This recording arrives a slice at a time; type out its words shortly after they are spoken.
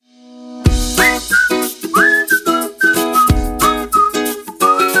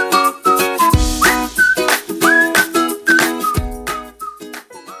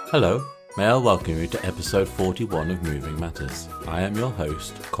Hello, may I welcome you to episode 41 of Moving Matters. I am your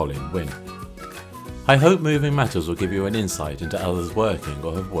host, Colin Wynne. I hope Moving Matters will give you an insight into others working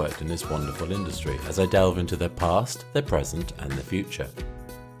or have worked in this wonderful industry as I delve into their past, their present and their future.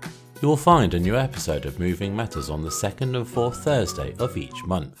 You will find a new episode of Moving Matters on the second and fourth Thursday of each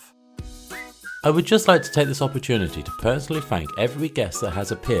month. I would just like to take this opportunity to personally thank every guest that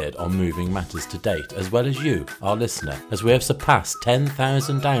has appeared on Moving Matters to date, as well as you, our listener, as we have surpassed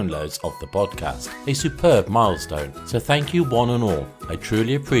 10,000 downloads of the podcast, a superb milestone, so thank you one and all. I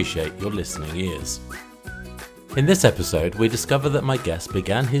truly appreciate your listening ears. In this episode, we discover that my guest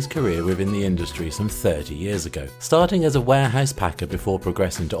began his career within the industry some 30 years ago, starting as a warehouse packer before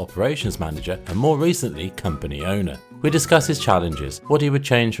progressing to operations manager and more recently company owner. We discuss his challenges, what he would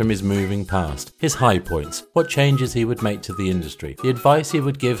change from his moving past, his high points, what changes he would make to the industry, the advice he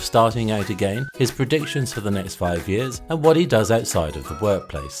would give starting out again, his predictions for the next 5 years, and what he does outside of the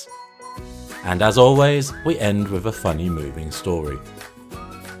workplace. And as always, we end with a funny moving story.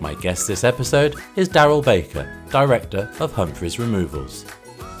 My guest this episode is Daryl Baker, Director of Humphreys Removals.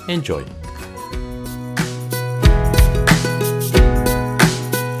 Enjoy.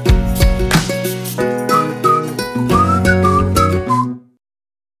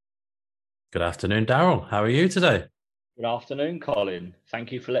 Good afternoon, Daryl. How are you today? Good afternoon, Colin.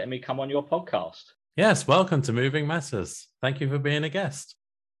 Thank you for letting me come on your podcast. Yes, welcome to Moving Matters. Thank you for being a guest.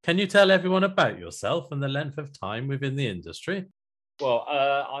 Can you tell everyone about yourself and the length of time within the industry? Well,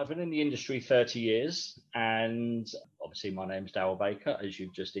 I've been in the industry 30 years, and obviously my name's Daryl Baker, as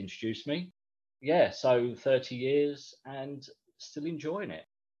you've just introduced me. Yeah, so 30 years and still enjoying it.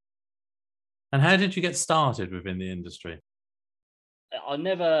 And how did you get started within the industry? I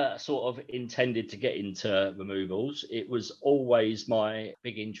never sort of intended to get into removals. It was always my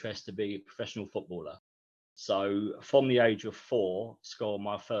big interest to be a professional footballer. So from the age of 4, scored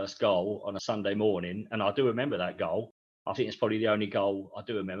my first goal on a Sunday morning, and I do remember that goal. I think it's probably the only goal I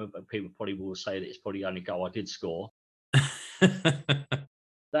do remember, but people probably will say that it's probably the only goal I did score.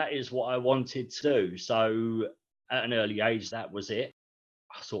 That is what I wanted to do. So at an early age, that was it.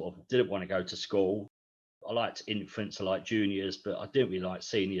 I sort of didn't want to go to school. I liked infants, I liked juniors, but I didn't really like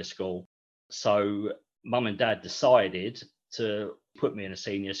senior school. So mum and dad decided to put me in a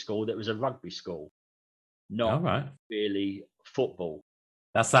senior school that was a rugby school, not really football.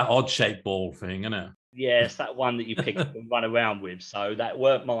 That's that odd-shaped ball thing, isn't it? Yeah, it's that one that you pick up and run around with. So that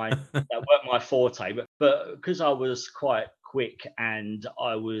weren't my forte. But because I was quite quick and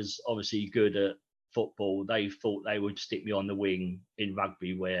I was obviously good at football, they thought they would stick me on the wing in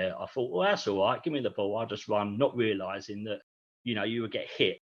rugby, where I thought, well, that's all right, give me the ball, I'll just run, not realising that, you would get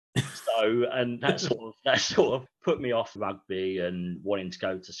hit. So, and that sort of put me off rugby and wanting to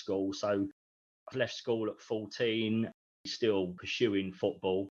go to school. So I left school at 14, still pursuing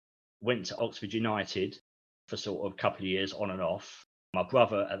football. Went to Oxford United for sort of a couple of years on and off. My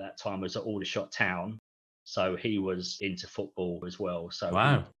brother at that time was at Aldershot Town, so he was into football as well. So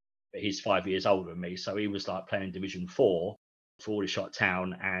wow. He's 5 years older than me, so he was like playing Division 4 for Aldershot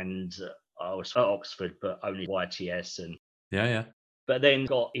Town, and I was at Oxford, but only YTS. And yeah. But then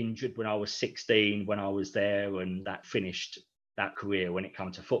got injured when I was 16 when I was there, and that finished that career when it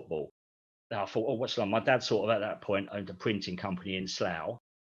came to football. And I thought, oh, what's wrong? My dad sort of at that point owned a printing company in Slough.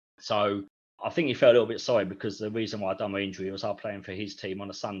 So I think he felt a little bit sorry, because the reason why I done my injury was I playing for his team on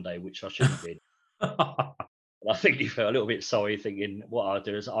a Sunday, which I shouldn't have been. I think he felt a little bit sorry, thinking what I'll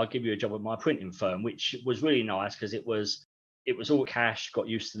do is I'll give you a job at my printing firm, which was really nice because it was all cash, got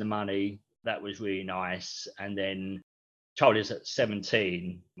used to the money. That was really nice. And then child is at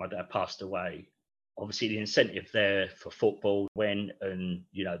 17, my dad passed away. Obviously the incentive there for football went, and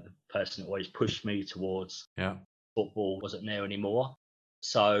the person that always pushed me towards football wasn't there anymore.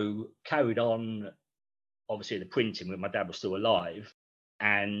 So carried on, obviously, the printing when my dad was still alive.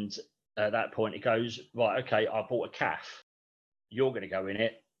 And at that point, it goes, right, okay, I bought a calf. You're going to go in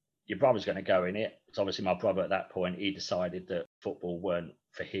it. Your brother's going to go in it. So obviously, my brother at that point, he decided that football weren't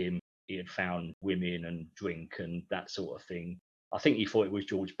for him. He had found women and drink and that sort of thing. I think he thought it was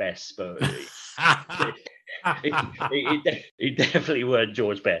George Best, but he definitely weren't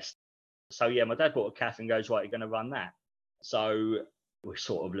George Best. So, yeah, my dad bought a calf and goes, right, you're going to run that. So we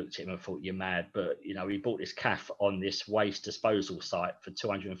sort of looked at him and thought, you're mad. But, he bought this calf on this waste disposal site for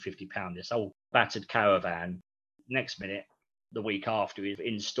 £250, this old battered caravan. Next minute, the week after, he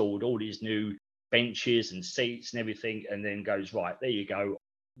installed all these new benches and seats and everything, and then goes, right, there you go.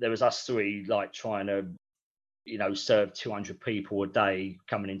 There was us three, like, trying to, serve 200 people a day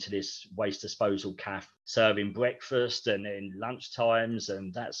coming into this waste disposal calf, serving breakfast and then lunch times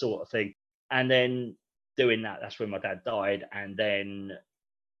and that sort of thing. And then doing that, that's when my dad died. And then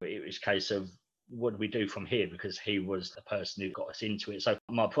It was a case of, what do we do from here? Because he was the person who got us into it. So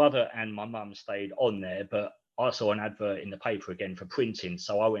my brother and my mum stayed on there, but I saw an advert in the paper again for printing.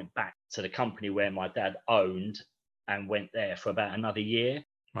 So I went back to the company where my dad owned and went there for about another year.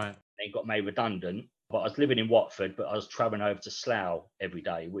 Right. Then got made redundant. But I was living in Watford, but I was travelling over to Slough every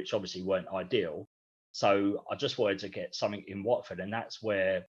day, which obviously weren't ideal. So I just wanted to get something in Watford. And that's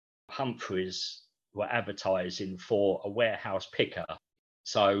where Humphreys were advertising for a warehouse picker.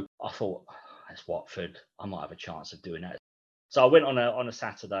 So I thought, that's Watford, I might have a chance of doing that. So I went on a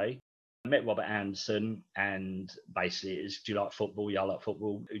Saturday, met Robert Anderson, and basically it was, do you like football? Yeah, I like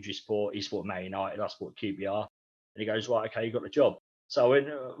football. Who do you support? He supported Man United, I support QPR. And he goes, right, okay, you got the job. So I went,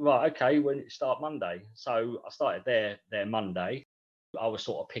 right, okay, when it start Monday. So I started there Monday. I was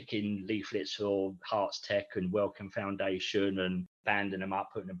sort of picking leaflets for Hearts Tech and Wellcome Foundation and banding them up,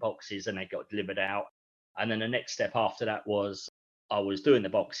 putting them in boxes, and they got delivered out. And then the next step after that was I was doing the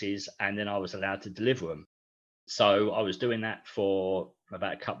boxes, and then I was allowed to deliver them. So I was doing that for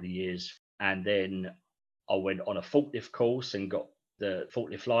about a couple of years. And then I went on a forklift course and got the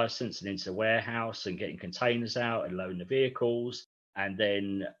forklift license and into the warehouse and getting containers out and loading the vehicles. And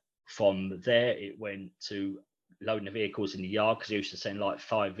then from there, it went to loading the vehicles in the yard, because I used to send like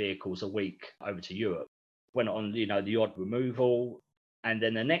 5 vehicles a week over to Europe. Went on, the odd removal. And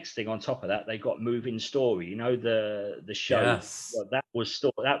then the next thing on top of that, they got Moving Story, the show. Yes. Well, that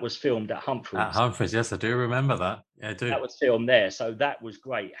was filmed at Humphreys. At Humphreys, yes, I do remember that. Yeah, I do. That was filmed there. So that was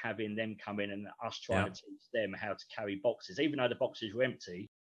great, having them come in and us trying to teach them how to carry boxes, even though the boxes were empty.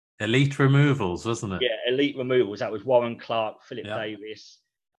 Elite Removals, wasn't it? Yeah, Elite Removals. That was Warren Clark, Philip Davis.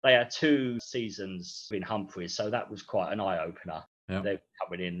 They had 2 seasons in Humphreys, so that was quite an eye-opener. Yep. They were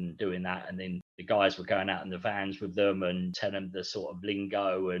coming in and doing that, and then the guys were going out in the vans with them and telling them the sort of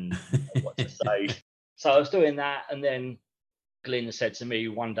lingo and what to say. So I was doing that, and then Glyn said to me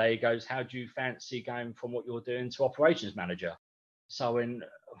one day, he goes, how do you fancy going from what you're doing to operations manager? So I went,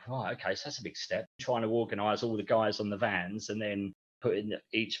 right, okay, so that's a big step. Trying to organise all the guys on the vans and then putting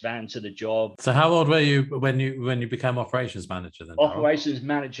each van to the job. So how old were you when you became operations manager then? Operations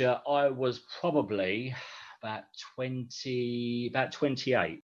manager, I was probably about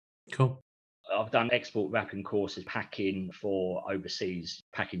 28. Cool. I've done export wrapping courses, packing for overseas,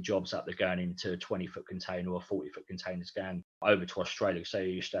 packing jobs up. They're going into a 20-foot container or 40-foot containers going over to Australia. So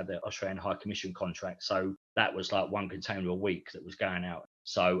you used to have the Australian High Commission contract. So that was like 1 container a week that was going out.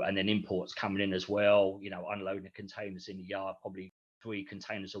 So, and then imports coming in as well, unloading the containers in the yard, probably 3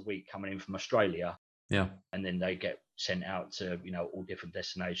 containers a week coming in from Australia. Yeah. And then they get sent out to, all different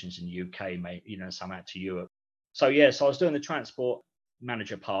destinations in the UK, some out to Europe. So, so I was doing the transport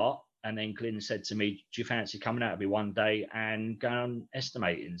manager part. And then Glyn said to me, do you fancy coming out with me one day and going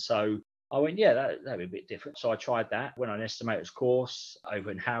estimating? So I went, yeah, that'd be a bit different. So I tried that, went on an estimator's course over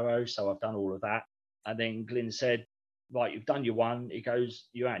in Harrow. So I've done all of that. And then Glyn said, right, you've done your one. He goes,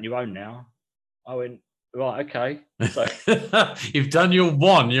 you're out on your own now. I went, right, okay. So you've done your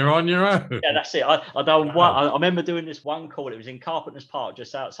one, you're on your own. Yeah, that's it. I done one. I remember doing this one call. It was in Carpenters Park,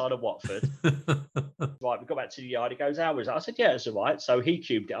 just outside of Watford. Right, we got back to the yard. He goes, how was it? I said, yeah, it's all right. So he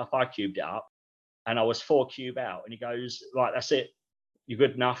cubed it up, I cubed it up, and I was 4 cube out. And he goes, right, that's it. You're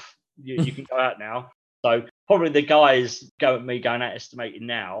good enough. You can go out now. So probably the guys go at me going out estimating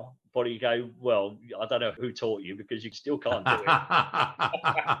now. But you go, well, I don't know who taught you, because you still can't do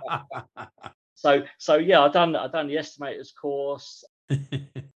it. So yeah, I've done the estimator's course,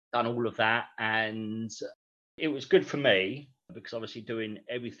 done all of that, and it was good for me, because obviously doing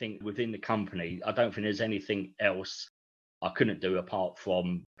everything within the company, I don't think there's anything else I couldn't do apart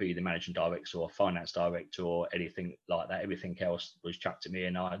from be the managing director or finance director or anything like that. Everything else was chucked at me,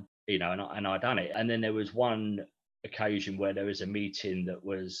 and I done it. And then there was one occasion where there was a meeting that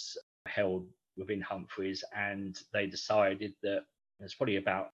was held within Humphreys, and they decided that there's probably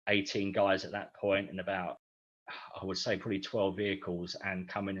about 18 guys at that point, and about, I would say, probably 12 vehicles, and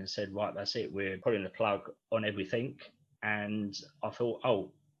come in and said, right, that's it. We're putting the plug on everything. And I thought,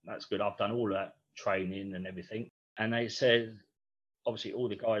 oh, that's good. I've done all that training and everything. And they said, obviously, all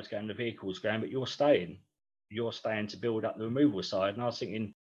the guys going, the vehicles going, but you're staying to build up the removal side. And I was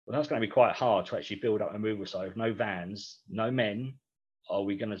thinking, well, that's going to be quite hard to actually build up the removal side with no vans, no men. Are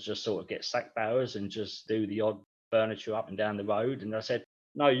we going to just sort of get sack barrows and just do the odd furniture up and down the road? And I said,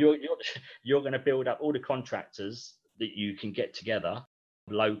 no, you're going to build up all the contractors that you can get together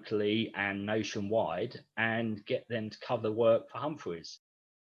locally and nationwide and get them to cover work for Humphreys.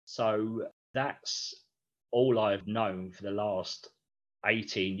 So that's all I've known for the last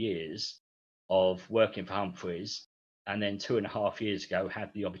 18 years of working for Humphreys. And then 2.5 years ago,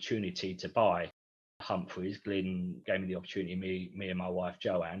 had the opportunity to buy Humphreys, Glyn gave me the opportunity, me and my wife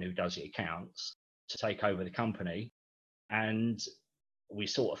Joanne, who does the accounts, to take over the company. And we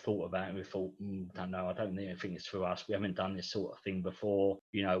sort of thought about it and we thought, don't know, I don't think it's for us. We haven't done this sort of thing before.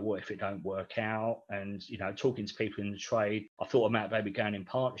 What if it don't work out? And, talking to people in the trade, I thought about maybe going in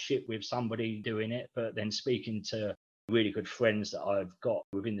partnership with somebody doing it. But then speaking to really good friends that I've got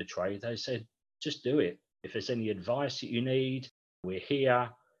within the trade, they said, just do it. If there's any advice that you need, we're here.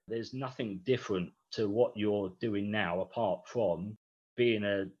 There's nothing different to what you're doing now, apart from being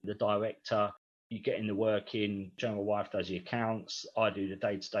the director. You getting the work in. My wife does the accounts. I do the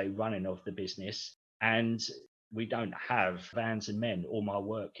day-to-day running of the business. And we don't have vans and men. All my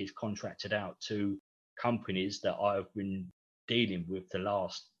work is contracted out to companies that I've been dealing with the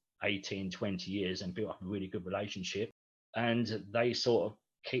last 18, 20 years and built up a really good relationship. And they sort of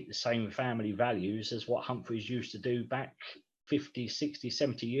keep the same family values as what Humphreys used to do back 50, 60,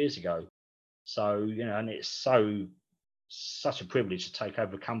 70 years ago. So, and it's such a privilege to take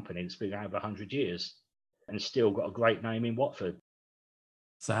over a company that's been over 100 years and still got a great name in Watford.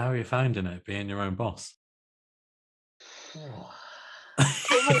 So how are you finding it, being your own boss?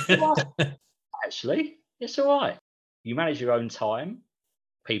 Actually, it's all right. You manage your own time.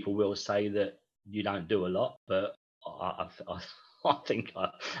 People will say that you don't do a lot, but I think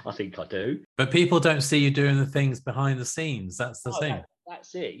I do. But people don't see you doing the things behind the scenes. That's the thing.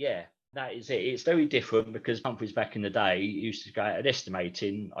 That's it. Yeah. That is it. It's very different because Humphreys back in the day used to go out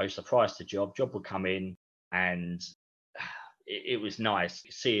estimating. I used to price the job would come in, and it was nice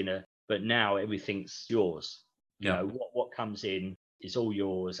seeing it. But now everything's yours. Yeah. What comes in is all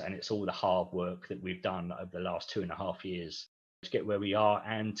yours, and it's all the hard work that we've done over the last 2.5 years to get where we are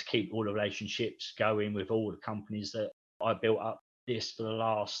and to keep all the relationships going with all the companies that I built up this for the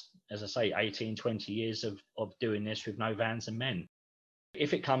last, as I say, 18, 20 years of doing this with no vans and men.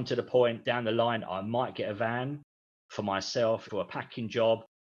 If it come to the point down the line, I might get a van for myself for a packing job,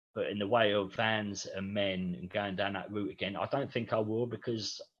 but in the way of vans and men and going down that route again, I don't think I will,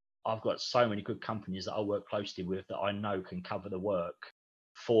 because I've got so many good companies that I work closely with that I know can cover the work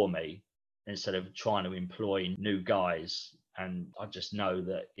for me instead of trying to employ new guys. And I just know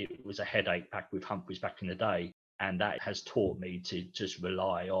that it was a headache back with Humphreys back in the day. And that has taught me to just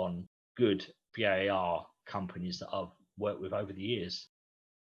rely on good BAR companies that I've worked with over the years.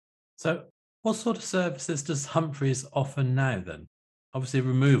 So what sort of services does Humphreys offer now then? Obviously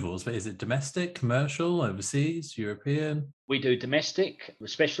removals, but is it domestic, commercial, overseas, European? We do domestic. We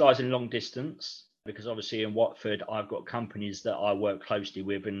specialise in long distance because obviously in Watford, I've got companies that I work closely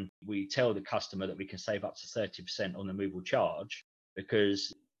with, and we tell the customer that we can save up to 30% on the removal charge,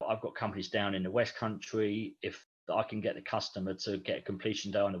 because I've got companies down in the West Country. If I can get the customer to get a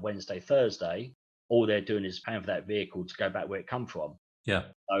completion day on a Wednesday, Thursday, all they're doing is paying for that vehicle to go back where it come from. Yeah.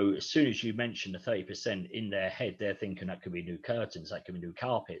 So as soon as you mention the 30%, in their head, they're thinking that could be new curtains, that could be new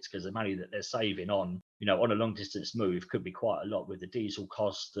carpets, because the money that they're saving on a long distance move could be quite a lot with the diesel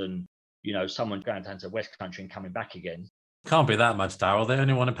cost and, someone going down to the West Country and coming back again. Can't be that much, Daryl. They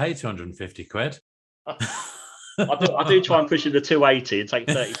only want to pay 250 quid. I do try and push it to 280 and take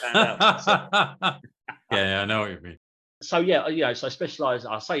 £30 out. Yeah, I know what you mean. So, so specialise,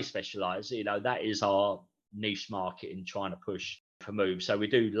 I say specialise, that is our niche market in trying to push for moves. So we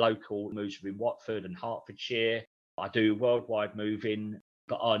do local moves in Watford and Hertfordshire. I do worldwide moving,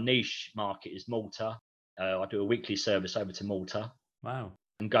 but our niche market is Malta. I do a weekly service over to Malta. Wow.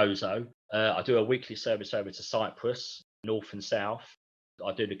 And Gozo. I do a weekly service over to Cyprus, north and south.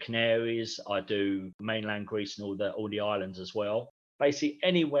 I do the Canaries. I do mainland Greece and all the islands as well. Basically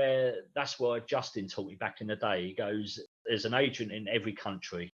anywhere. That's where Justin taught me back in the day. He goes, there's an agent in every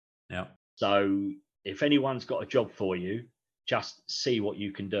country. Yeah. So if anyone's got a job for you, just see what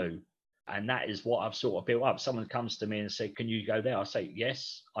you can do. And that is what I've sort of built up. Someone comes to me and say, can you go there? I say,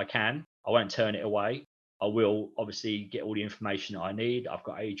 yes, I can. I won't turn it away. I will obviously get all the information that I need. I've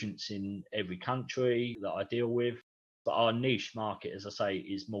got agents in every country that I deal with. But our niche market, as I say,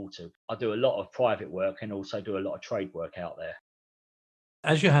 is Malta. I do a lot of private work and also do a lot of trade work out there.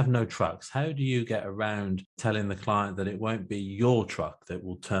 As you have no trucks, how do you get around telling the client that it won't be your truck that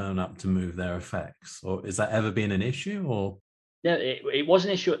will turn up to move their effects? Or is that ever been an issue? Or yeah, it was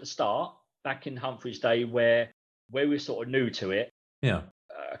an issue at the start, back in Humphreys' day, where we were sort of new to it. Yeah.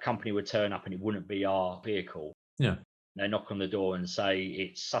 A company would turn up and it wouldn't be our vehicle. Yeah. They knock on the door and say,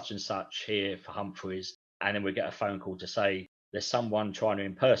 it's such and such here for Humphreys. And then we get a phone call to say, there's someone trying to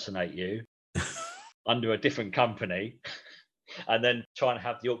impersonate you under a different company. And then trying to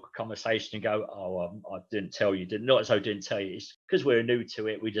have the awkward conversation and go, I didn't tell you. Not as though I didn't tell you. It's because we're new to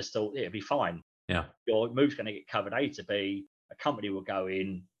it. We just thought it'd be fine. Yeah. Your move's going to get covered A to B. A company will go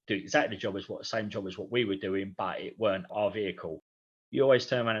in, do exactly the same job as what we were doing, but it weren't our vehicle. You always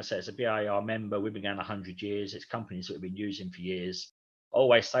turn around and say, it's a BAR member, we've been going 100 years, it's companies that we've been using for years. I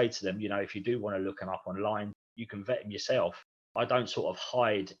always say to them, if you do want to look them up online, you can vet them yourself. I don't sort of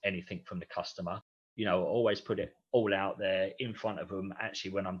hide anything from the customer. I always put it all out there in front of them.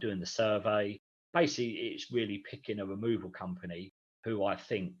 Actually, when I'm doing the survey, basically, it's really picking a removal company who I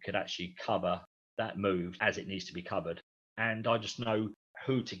think could actually cover that move as it needs to be covered. And I just know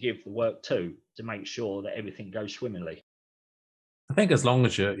who to give the work to make sure that everything goes swimmingly. I think as long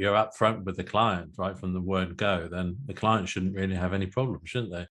as you're upfront with the client right from the word go, then the client shouldn't really have any problem,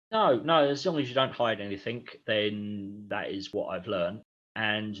 shouldn't they? No, as long as you don't hide anything, then that is what I've learned.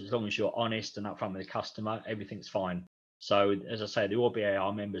 And as long as you're honest and upfront with the customer, everything's fine. So as I say, they're all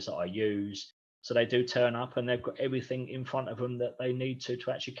BAR members that I use. So they do turn up and they've got everything in front of them that they need to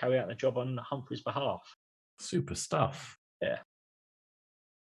actually carry out the job on Humphrey's behalf. Super stuff. Yeah.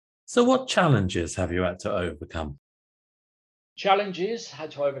 So what challenges have you had to overcome? Challenges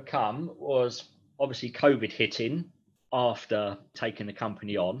had to overcome was obviously COVID hitting after taking the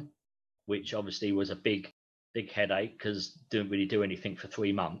company on, which obviously was a big headache because didn't really do anything for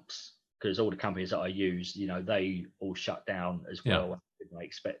 3 months because all the companies that I used, they all shut down as well. I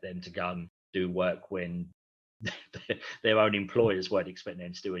expect them to go and do work when their own employers weren't expecting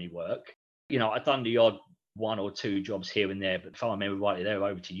them to do any work. I've done the odd 1 or 2 jobs here and there, but if I remember rightly, they were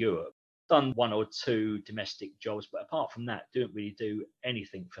over to Europe. Done 1 or 2 domestic jobs, but apart from that, didn't really do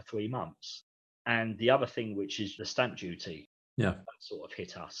anything for 3 months. And the other thing, which is the stamp duty, that sort of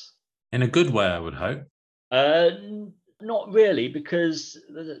hit us. In a good way, I would hope. Not really, because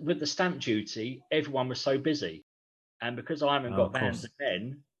with the stamp duty, everyone was so busy. And because I haven't got vans and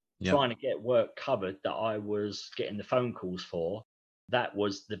men, trying to get work covered that I was getting the phone calls for, that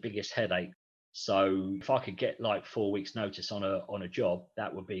was the biggest headache. So if I could get like 4 weeks notice on a job,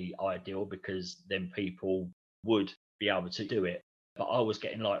 that would be ideal because then people would be able to do it. But I was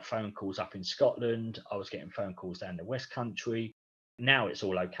getting like phone calls up in Scotland. I was getting phone calls down the West Country. Now it's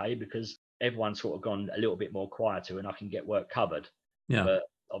all okay because everyone's sort of gone a little bit more quieter and I can get work covered. Yeah. But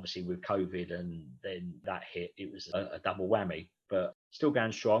obviously with COVID and then that hit, it was a double whammy. But still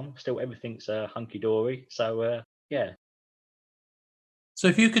going strong. Still everything's hunky-dory. So, yeah. So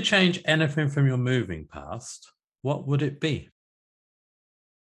if you could change anything from your moving past, what would it be?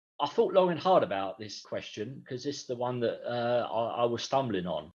 I thought long and hard about this question because it's the one that I was stumbling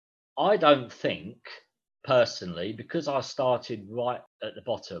on. I don't think, personally, because I started right at the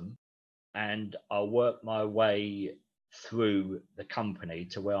bottom and I worked my way through the company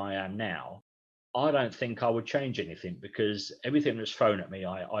to where I am now, I don't think I would change anything because everything that's thrown at me,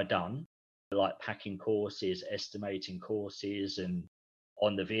 I done, like packing courses, estimating courses, and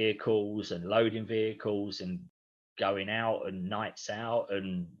on the vehicles and loading vehicles and going out and nights out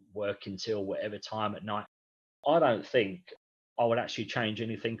and working till whatever time at night. I don't think I would actually change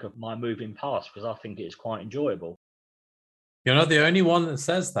anything of my moving past because I think it is quite enjoyable. You're not the only one that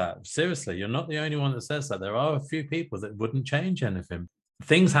says that. Seriously, you're not the only one that says that. There are a few people that wouldn't change anything.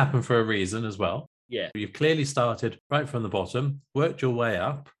 Things happen for a reason as well. Yeah. You've clearly started right from the bottom, worked your way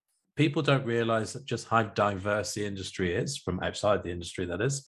up. People don't realize just how diverse the industry is from outside the industry, that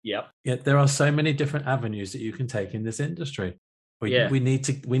is. Yeah. Yet there are so many different avenues that you can take in this industry. We need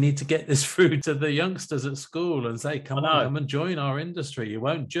to get this through to the youngsters at school and say, come and join our industry. You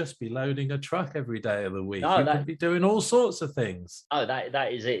won't just be loading a truck every day of the week. You can be doing all sorts of things. Oh,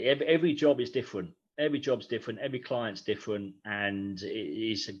 that is it. Every job is different. Every job's different. Every client's different. And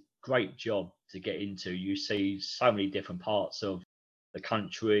it is a great job to get into. You see so many different parts of the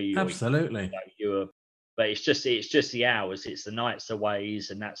country. Absolutely. Europe. But it's just the hours, it's the nights, the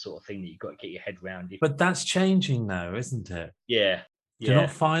ways, and that sort of thing that you've got to get your head around. But that's changing now, isn't it? Yeah. Do you not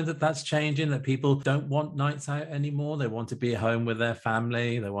find that that's changing, that people don't want nights out anymore? They want to be home with their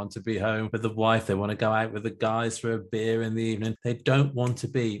family. They want to be home with the wife. They want to go out with the guys for a beer in the evening. They don't want to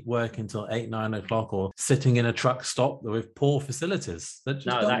be working till 8, 9 o'clock or sitting in a truck stop with poor facilities. They just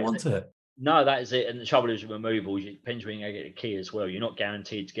don't want it. No, that is it. And the trouble is with removals, it depends when you get the key as well. You're not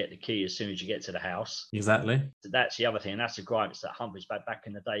guaranteed to get the key as soon as you get to the house. Exactly. So that's the other thing. And that's the gripe. It's that Humphrey's back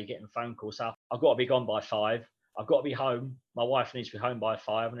in the day, getting phone calls up. I've got to be gone by 5. I've got to be home. My wife needs to be home by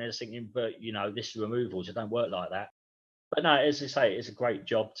 5. And they're just thinking, but, this is removals. It don't work like that. But no, as I say, it's a great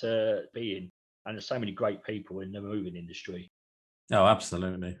job to be in. And there's so many great people in the moving industry. Oh,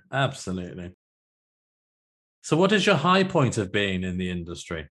 absolutely. Absolutely. So what is your high point of being in the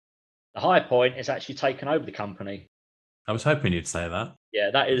industry? The high point is actually taking over the company. I was hoping you'd say that. Yeah,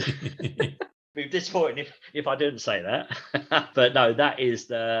 that is. It'd be disappointing if I didn't say that. But no, that is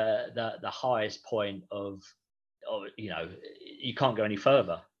the highest point of you can't go any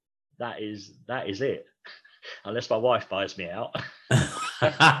further. that is it. Unless my wife buys me out,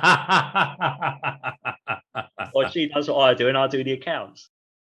 or she does what I do and I do the accounts.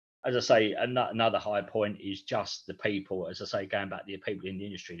 As I say, another high point is just the people. As I say, going back to the people in the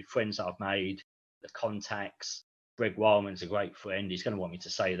industry, the friends I've made, the contacts. Greg Wildman's a great friend. He's going to want me to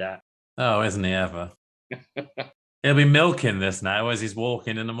say that. Oh, isn't he ever? He'll be milking this now as he's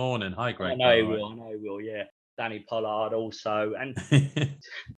walking in the morning. Hi, Greg. I know he will. Yeah, Danny Pollard also, and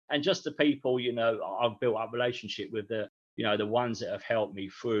and just the people, I've built up relationship with, the ones that have helped me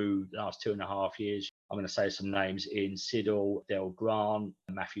through the last 2.5 years. I'm going to say some names: Ian Siddle, Del Grant,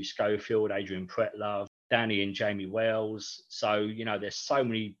 Matthew Schofield, Adrian Pretlove, Danny and Jamie Wells. So there's so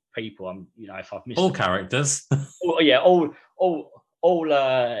many people. If I've missed all characters. You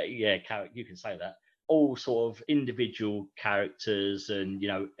can say that. All sort of individual characters, and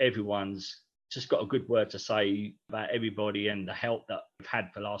everyone's just got a good word to say about everybody and the help that we've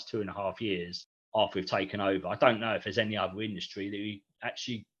had for the last 2.5 years after we've taken over. I don't know if there's any other industry that we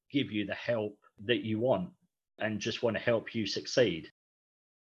actually give you the help that you want and just want to help you succeed.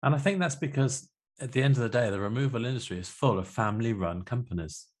 And I think that's because at the end of the day, the removal industry is full of family-run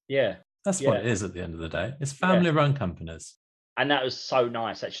companies. Yeah. That's what it is at the end of the day. It's family-run companies. And that was so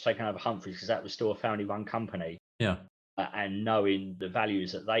nice actually taking over Humphreys, because that was still a family-run company. Yeah. And knowing the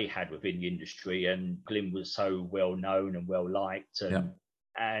values that they had within the industry, and Glyn was so well known and well liked,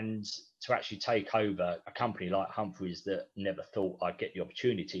 and to actually take over a company like Humphreys that never thought I'd get the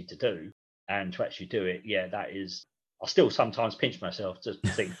opportunity to do, and to actually do it, that is. I still sometimes pinch myself to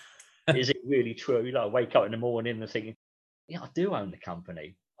think, is it really true? I wake up in the morning and thinking, I do own the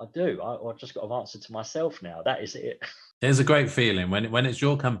company. I do. I've just got to answer to myself now. That is it. It's a great feeling. When it's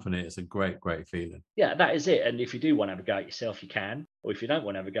your company, it's a great, great feeling. Yeah, that is it. And if you do want to have a go at yourself, you can. Or if you don't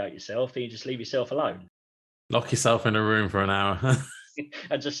want to have a go at yourself, then you just leave yourself alone. Lock yourself in a room for an hour.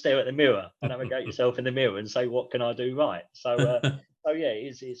 And just stare at the mirror and have a go at yourself in the mirror and say, what can I do right? So,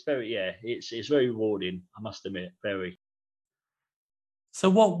 it's very rewarding, I must admit, very.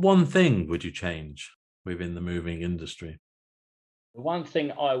 So what one thing would you change within the moving industry? The one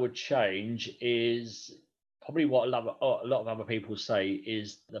thing I would change is probably what a lot of other people say,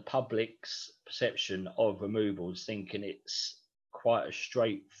 is the public's perception of removals, thinking it's quite a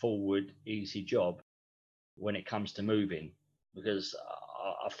straightforward, easy job when it comes to moving. Because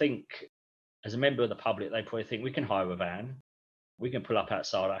I think as a member of the public, they probably think we can hire a van, we can pull up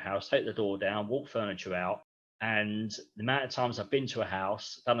outside our house, take the door down, walk furniture out. And the amount of times I've been to a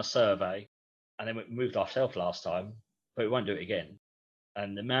house, done a survey, and then we moved ourselves last time, but we won't do it again.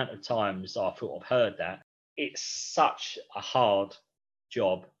 And the amount of times I thought I've heard that, it's such a hard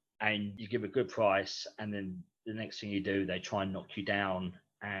job, and you give a good price, and then the next thing you do, they try and knock you down.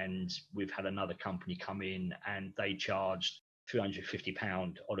 And we've had another company come in and they charged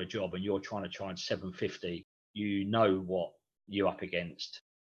 £350 on a job, and you're trying to charge £750. You know what you're up against.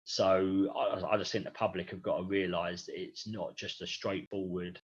 So I just think the public have got to realise that it's not just a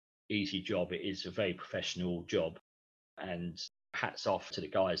straightforward, easy job. It is a very professional job, and hats off to the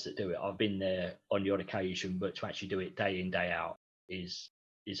guys that do it. I've been there on the odd occasion, but to actually do it day in, day out is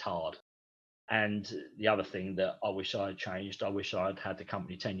hard. And the other thing that I wish I had changed, I wish I'd had the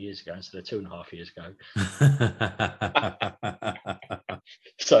company 10 years ago instead of 2.5 years ago.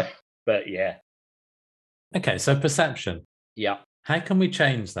 So, but yeah. Okay, so perception. Yeah. How can we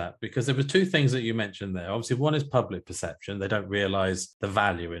change that? Because there were two things that you mentioned there. Obviously, one is public perception. They don't realise the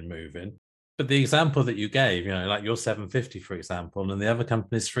value in moving. But the example that you gave, like your 750, for example, and the other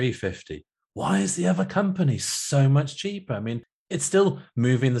company's 350. Why is the other company so much cheaper? I mean, it's still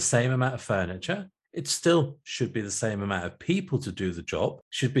moving the same amount of furniture. It still should be the same amount of people to do the job.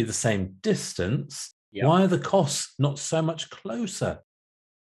 Should be the same distance. Yep. Why are the costs not so much closer?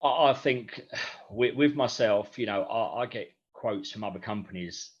 I think with myself, I get quotes from other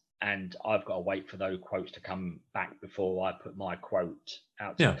companies, and I've got to wait for those quotes to come back before I put my quote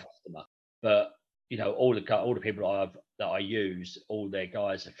out to the customer. But all the people that I use, all their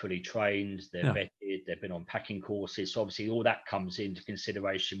guys are fully trained, they're vetted, they've been on packing courses. So obviously all that comes into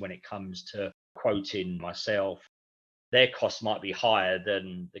consideration when it comes to quoting myself. Their costs might be higher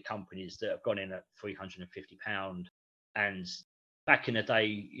than the companies that have gone in at £350. And back in the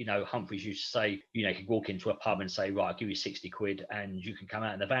day, Humphreys used to say, you could walk into a pub and say, right, I'll give you 60 quid and you can come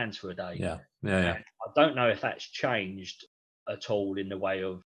out in the vans for a day. Yeah. I don't know if that's changed at all in the way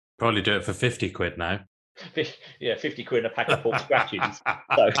of. Probably do it for 50 quid now. Yeah, 50 quid and a pack of pork scratchings.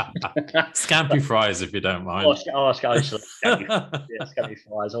 So. Scampi fries, if you don't mind. Scampi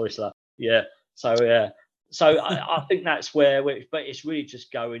fries, obviously. Yeah. So I think that's where, but it's really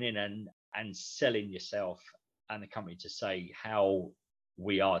just going in and selling yourself and the company to say how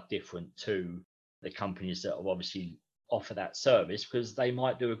we are different to the companies that have obviously offer that service, because they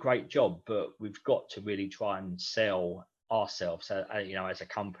might do a great job, but we've got to really try and sell ourselves, as a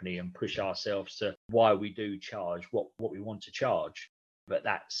company, and push ourselves to why we do charge what we want to charge. But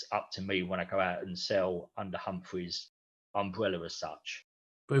that's up to me when I go out and sell under Humphrey's umbrella as such.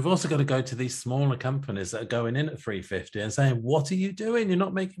 But we've also got to go to these smaller companies that are going in at 350 and saying, what are you doing? You're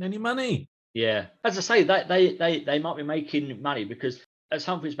not making any money. Yeah, as I say, they might be making money, because as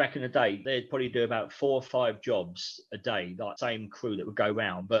Humphreys back in the day, they'd probably do about 4 or 5 jobs a day, like same crew that would go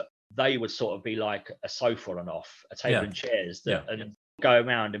round, but they would sort of be like a sofa on and off, a table and chairs, and go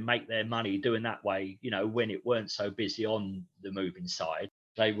around and make their money doing that way. When it weren't so busy on the moving side,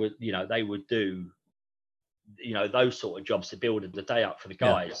 they would do, those sort of jobs to build the day up for the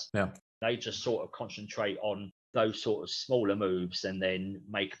guys. They just sort of concentrate on those sort of smaller moves and then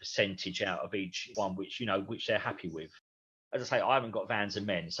make a percentage out of each one, which they're happy with. As I say, I haven't got vans and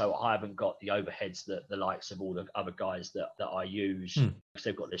men, so I haven't got the overheads that the likes of all the other guys that I use. Because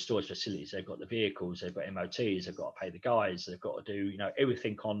they've got their storage facilities, they've got the vehicles, they've got MOTs, they've got to pay the guys, they've got to do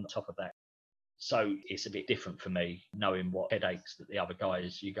everything on top of that. So it's a bit different for me, knowing what headaches that the other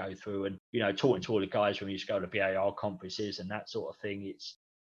guys you go through, and talking to all the guys when we used to go to BAR conferences and that sort of thing. It's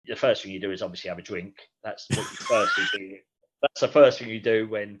the first thing you do is obviously have a drink. That's what you first do. That's the first thing you do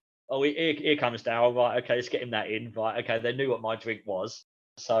when, here comes Darryl, right, okay, let's get him that in, right, okay, they knew what my drink was.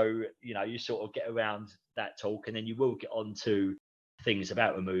 So, you sort of get around that talk, and then you will get on to things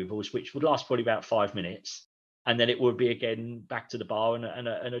about removals, which would last probably about 5 minutes. And then it would be again back to the bar and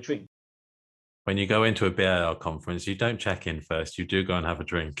a drink. When you go into a BAR conference, you don't check in first. You do go and have a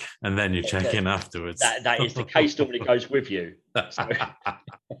drink, and then you check in afterwards. That is the case normally goes with you. So,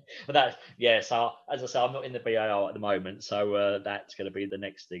 but so as I say, I'm not in the BAR at the moment, so that's going to be the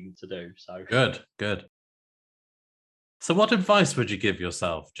next thing to do. So good. So what advice would you give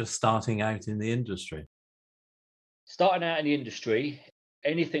yourself just starting out in the industry? Starting out in the industry,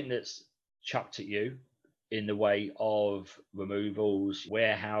 anything that's chucked at you in the way of removals,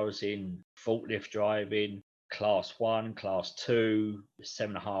 warehousing, forklift driving, class 1, class 2,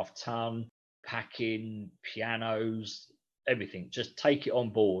 7.5 ton, packing, pianos, everything. Just take it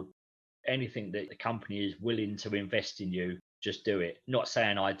on board. Anything that the company is willing to invest in you, just do it. Not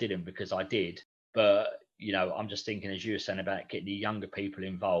saying I didn't, because I did, but I'm just thinking, as you were saying about getting the younger people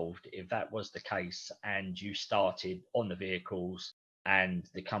involved, if that was the case and you started on the vehicles and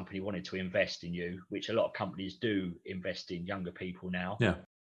the company wanted to invest in you, which a lot of companies do invest in younger people now.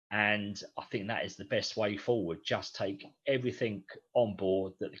 And I think that is the best way forward. Just take everything on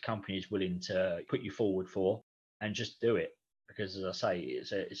board that the company is willing to put you forward for, and just do it. Because as I say,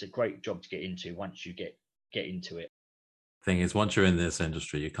 it's a great job to get into once you get into it. Thing is, once you're in this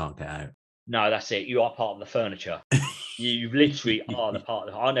industry, you can't get out. No, that's it. You are part of the furniture. You literally are the part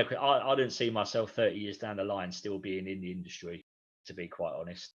of I know. I don't see myself 30 years down the line still being in the industry, to be quite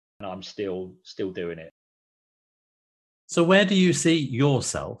honest. And I'm still doing it. So where do you see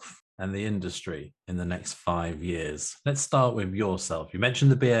yourself and the industry in the next 5 years? Let's start with yourself. You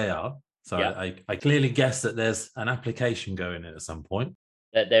mentioned the BAR. So I clearly guess that there's an application going in at some point.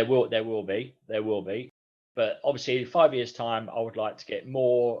 There will be. But obviously, in 5 years' time, I would like to get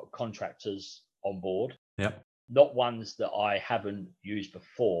more contractors on board. Not ones that I haven't used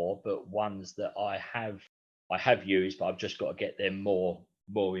before, but ones that I have used, but I've just got to get them more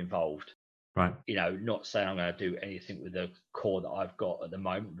involved. Right. Not saying I'm going to do anything with the core that I've got at the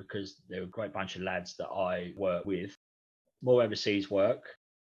moment, because they're a great bunch of lads that I work with. More overseas work.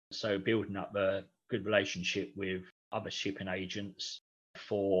 So building up a good relationship with other shipping agents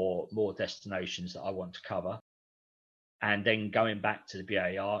for more destinations that I want to cover. And then going back to the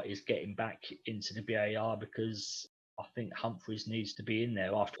BAR is getting back into the BAR, because I think Humphreys needs to be in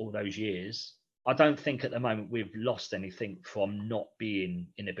there after all those years. I don't think at the moment we've lost anything from not being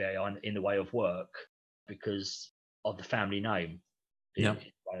in the BAR in the way of work, because of the family name.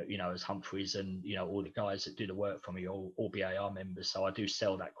 As Humphreys, and all the guys that do the work for me, all BAR members. So I do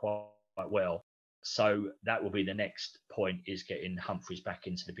sell that quite well. So that will be the next point, is getting Humphreys back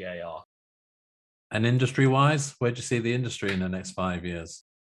into the BAR. And industry-wise, where do you see the industry in the next 5 years?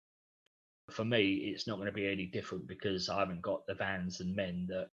 For me, it's not going to be any different, because I haven't got the vans and men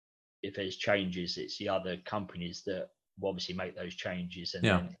that, if there's changes, it's the other companies that will obviously make those changes and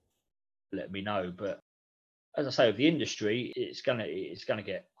then let me know. But as I say, with the industry, it's gonna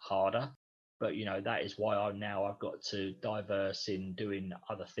get harder. But that is why I've got to diverse in doing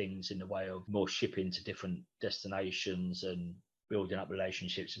other things in the way of more shipping to different destinations and building up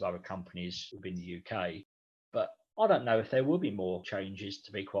relationships with other companies within the UK. But I don't know if there will be more changes,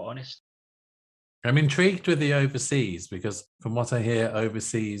 to be quite honest. I'm intrigued with the overseas because from what I hear,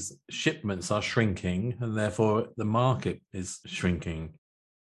 overseas shipments are shrinking and therefore the market is shrinking.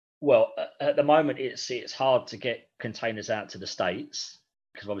 Well, at the moment, it's hard to get containers out to the States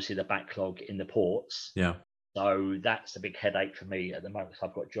because obviously the backlog in the ports. Yeah. So that's a big headache for me at the moment.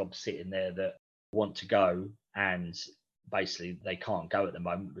 I've got jobs sitting there that want to go, and basically they can't go at the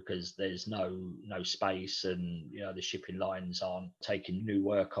moment because there's no space, and the shipping lines aren't taking new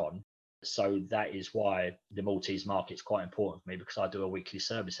work on. So that is why the Maltese market's quite important for me, because I do a weekly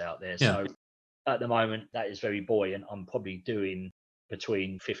service out there. Yeah. So at the moment, that is very buoyant. I'm probably doing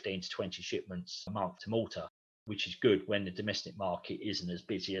between 15 to 20 shipments a month to Malta, which is good when the domestic market isn't as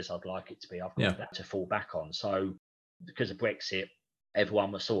busy as I'd like it to be. I've got that to fall back on. So because of Brexit,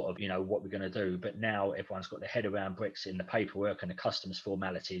 everyone was sort of, what we're going to do. But now everyone's got their head around Brexit and the paperwork and the customs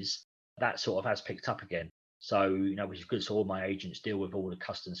formalities. That sort of has picked up again. So, which is good. So all my agents deal with all the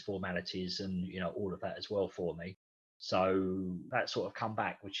customs formalities and, all of that as well for me. So that sort of come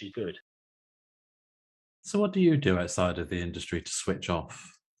back, which is good. So what do you do outside of the industry to switch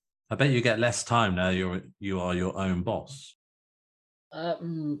off? I bet you get less time now you are your own boss.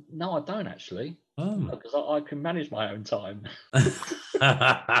 No, I don't actually. Oh. Because I can manage my own time.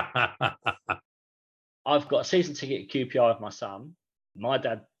 I've got a season ticket at QPR with my son. My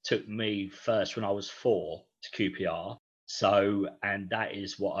dad took me first when I was 4 to QPR. So, and that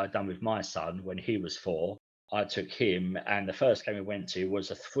is what I'd done with my son when he was 4. I took him, and the first game we went to was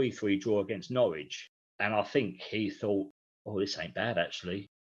a 3-3 draw against Norwich. And I think he thought, oh, this ain't bad actually.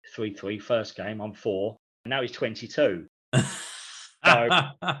 3-3 first game, I'm 4. And now he's 22. So,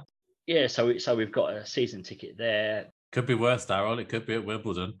 yeah, so we've got a season ticket there. Could be worse, Daryl. It could be at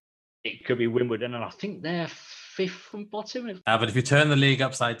Wimbledon. It could be Wimbledon, and I think they're 5th from bottom. But if you turn the league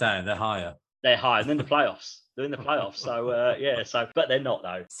upside down, they're higher. They're higher than the playoffs. They're in the playoffs. So, yeah, but they're not,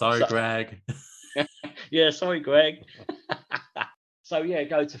 though. Sorry, Greg. Yeah, sorry, Greg. So, yeah,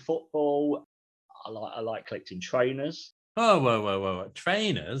 go to football. I like collecting trainers. Oh, whoa.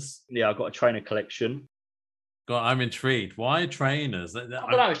 Trainers? Yeah, I've got a trainer collection. God, I'm intrigued. Why trainers? I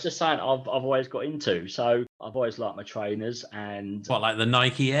don't know, it's just something I've always got into. So I've always liked my trainers. And what, like the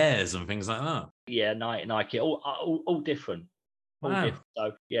Nike Airs and things like that? Yeah, Nike, all different. All Wow. different.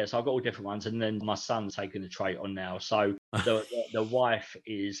 So yeah, so I've got all different ones, and then my son's taking the trait on now. So the wife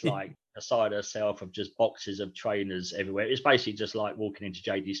is like beside herself of just boxes of trainers everywhere. It's basically just like walking into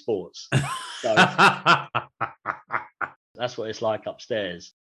JD Sports. So that's what it's like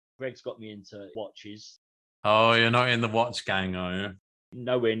upstairs. Greg's got me into watches. Oh, you're not in the watch gang, are you?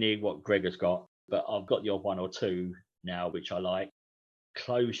 Nowhere near what Greg has got, but I've got the odd one or two now, which I like.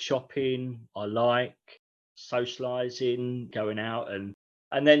 Clothes shopping, I like. Socializing, going out, and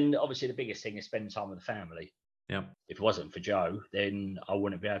then obviously the biggest thing is spending time with the family. Yeah. If it wasn't for Joe, then I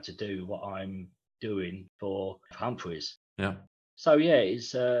wouldn't be able to do what I'm doing for Humphreys. Yeah. So yeah,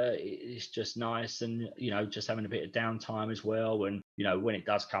 it's just nice, and just having a bit of downtime as well. And when it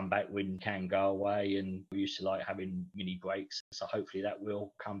does come back, we can go away, and we used to like having mini breaks. So hopefully that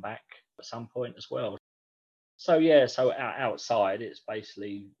will come back at some point as well. So yeah, so outside it's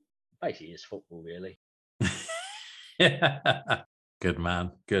basically it's football really. Yeah. Good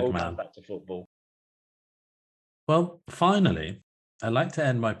man. Good man. Back to football. Well, finally, I like to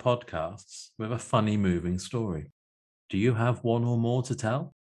end my podcasts with a funny, moving story. Do you have one or more to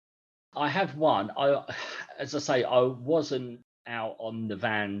tell? I have one. As I say, I wasn't out on the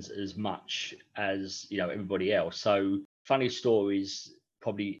vans as much as everybody else. So funny stories,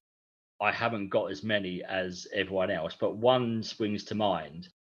 probably I haven't got as many as everyone else. But one springs to mind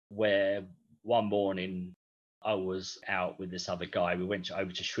where one morning I was out with this other guy. We went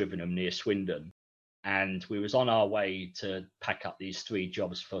over to Shrivenham near Swindon, and we was on our way to pack up these 3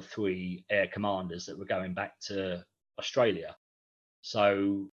 jobs for 3 air commanders that were going back to Australia.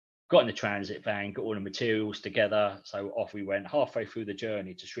 So got in the transit van, got all the materials together. So off we went. Halfway through the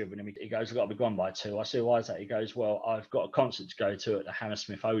journey to Shrivenham, he goes, I've got to be gone by 2. I said, why is that? He goes, well, I've got a concert to go to at the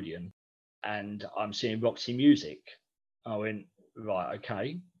Hammersmith Odeon, and I'm seeing Roxy Music. I went, right,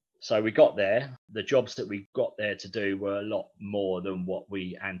 okay. So we got there. The jobs that we got there to do were a lot more than what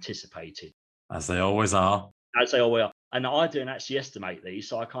we anticipated. As they always are. As they always are. And I didn't actually estimate these,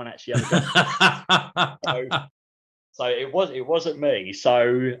 so I can't actually have a go. So it wasn't me.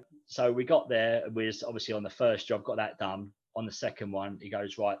 So we got there. We was obviously on the first job, got that done. On the second one, he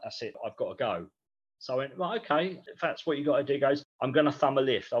goes, right, that's it. I've got to go. So I went, right, okay, if that's what you got to do. He goes, I'm going to thumb a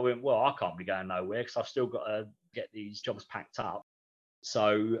lift. I went, well, I can't be going nowhere because I've still got to get these jobs packed up.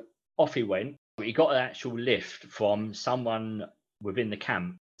 So off he went. He got an actual lift from someone within the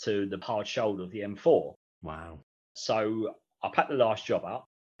camp to the hard shoulder of the M4. Wow. So I packed the last job up,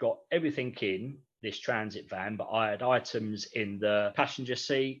 got everything in, this transit van, but I had items in the passenger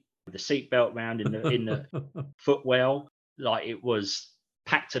seat, the seatbelt round in the footwell, like it was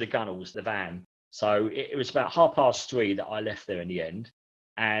packed to the gunnels, the van. So it was about 3:30 that I left there in the end,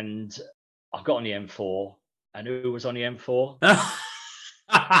 and I got on the M4, and who was on the M4?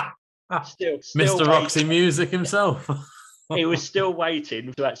 Still Mr. Roxy Music himself. He was still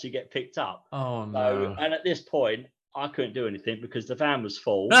waiting to actually get picked up. Oh no! And at this point, I couldn't do anything because the van was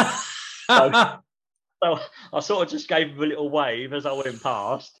full. So I sort of just gave him a little wave as I went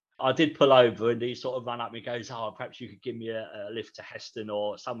past. I did pull over, and he sort of ran up and goes, "Oh, perhaps you could give me a lift to Heston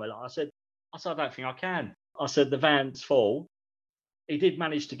or somewhere like." I said, "I don't think I can." I said, "The van's full." He did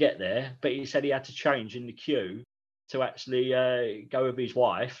manage to get there, but he said he had to change in the queue to actually go with his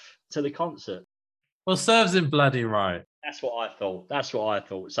wife to the concert. Well, serves him bloody right. That's what I thought.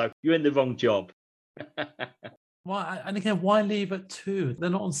 So you're in the wrong job. Why? And again, why leave at 2? They're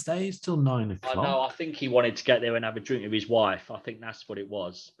not on stage till 9 o'clock. I know. I think he wanted to get there and have a drink with his wife. I think that's what it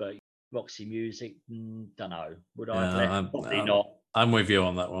was. But Roxy Music, don't know. Would I have left? Probably not. I'm with you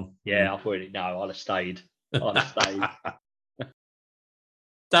on that one. Yeah, I thought no. I'd have stayed.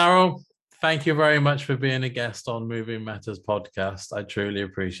 Daryl, thank you very much for being a guest on Moving Matters podcast. I truly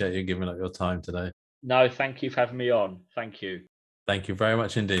appreciate you giving up your time today. No, thank you for having me on. Thank you. Thank you very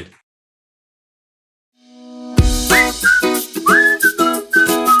much indeed.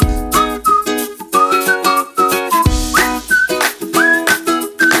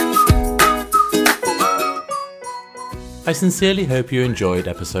 I sincerely hope you enjoyed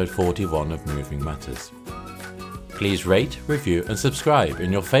episode 41 of Moving Matters. Please rate, review and subscribe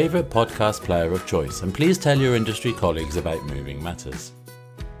in your favourite podcast player of choice, and please tell your industry colleagues about Moving Matters.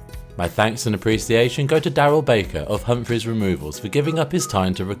 My thanks and appreciation go to Daryl Baker of Humphreys Removals for giving up his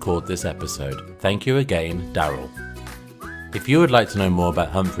time to record this episode. Thank you again, Daryl. If you would like to know more about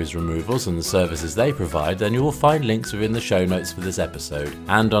Humphreys Removals and the services they provide, then you will find links within the show notes for this episode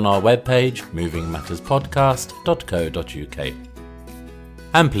and on our webpage, movingmatterspodcast.co.uk.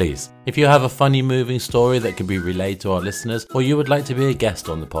 And please, if you have a funny moving story that can be relayed to our listeners, or you would like to be a guest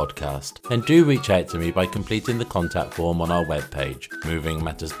on the podcast, then do reach out to me by completing the contact form on our webpage,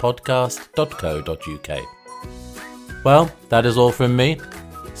 movingmatterspodcast.co.uk. Well, that is all from me.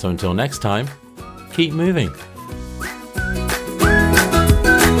 So until next time, keep moving.